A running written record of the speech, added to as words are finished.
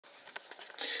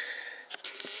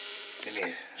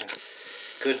Yeah.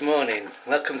 Good morning,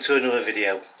 welcome to another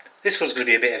video. This one's going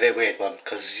to be a bit of a weird one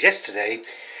because yesterday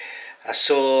I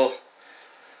saw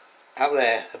out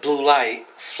there a blue light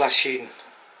flashing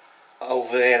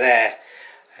over there,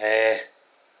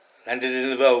 landed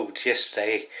in the road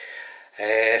yesterday,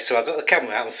 so I got the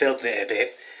camera out and filmed it a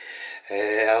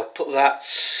bit. I'll put that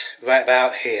right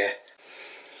about here.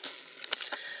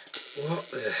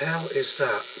 What the hell is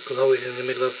that glowing in the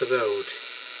middle of the road?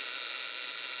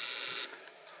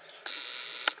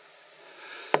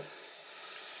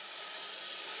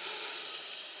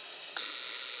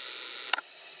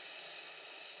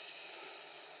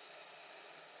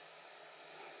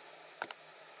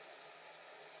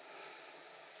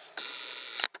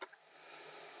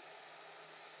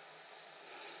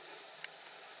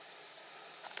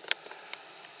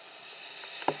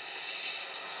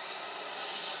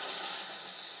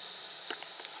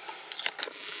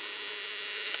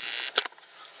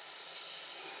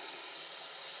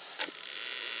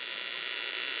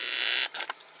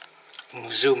 I'll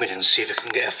zoom in and see if I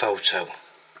can get a photo.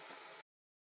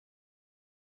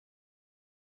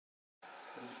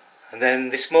 And then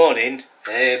this morning,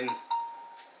 I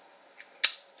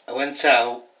went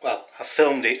out, well, I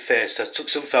filmed it first, I took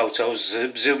some photos,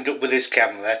 zoomed up with this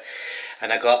camera,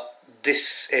 and I got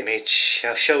this image.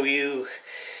 I'll show you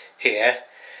here.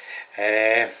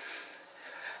 And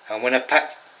when I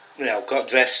packed, got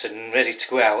dressed and ready to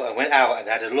go out, I went out and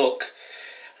had a look,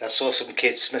 and I saw some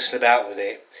kids messing about with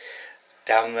it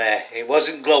down there. It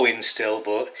wasn't glowing still,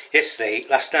 but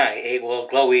last night, it was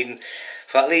glowing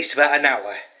for at least about an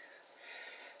hour.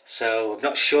 So I'm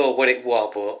not sure what it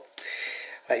was, but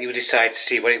let you decide to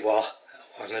see what it was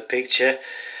on the picture.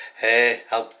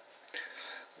 I'll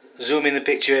zoom in the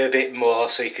picture a bit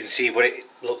more so you can see what it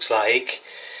looks like.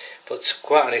 But to be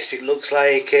quite honest, it looks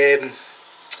like a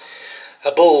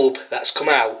bulb that's come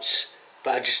out,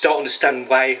 but I just don't understand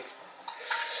why.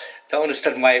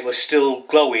 It was still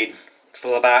glowing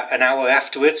for about an hour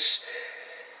afterwards.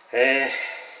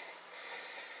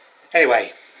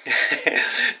 Anyway,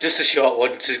 just a short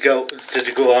one to go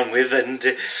on with,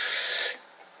 and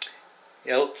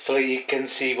hopefully you can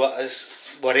see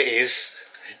what it is,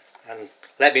 and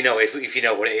let me know if you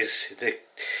know what it is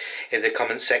in the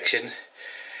comment section.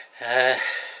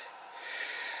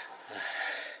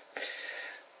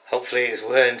 Hopefully it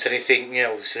weren't anything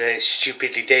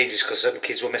stupidly dangerous, because some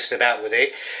kids were messing about with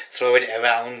it, throwing it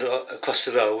around across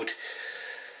the road.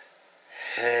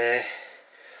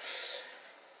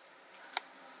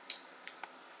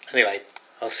 Anyway,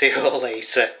 I'll see you all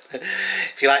later.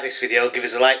 If you like this video, give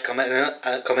us a like, comment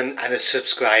and a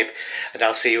subscribe, and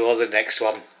I'll see you all in the next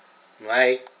one.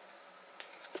 Bye.